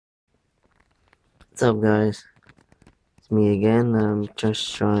What's up, guys? It's me again. I'm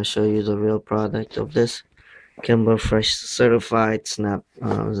just trying to show you the real product of this Cambofresh certified it's a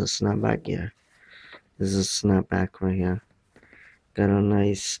snapback here. This is a snapback right here. Got a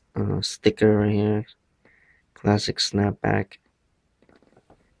nice sticker right here. Classic snapback.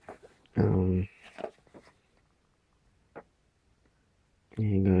 Um, here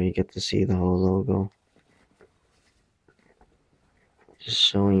you go. You get to see the whole logo. Just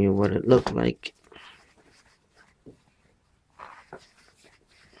showing you what it looked like.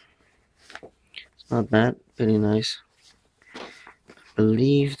 It's not bad. Pretty nice. I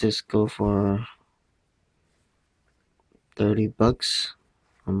believe this go for $30.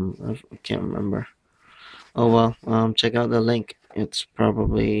 I can't remember. Oh well, check out the link. It's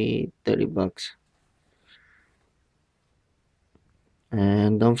probably $30.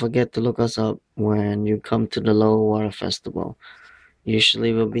 And don't forget to look us up when you come to the Low Water Festival.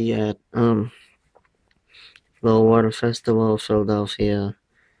 Usually we'll be at Low Water Festival, Philadelphia,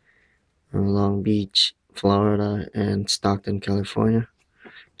 Long Beach, Florida, and Stockton, California,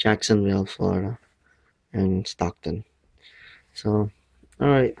 Jacksonville, Florida, and Stockton. So,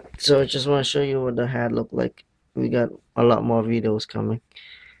 alright, so I just want to show you what the hat looked like. We got a lot more videos coming.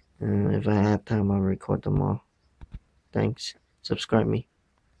 If I have time, I'll record them all. Thanks. Subscribe me.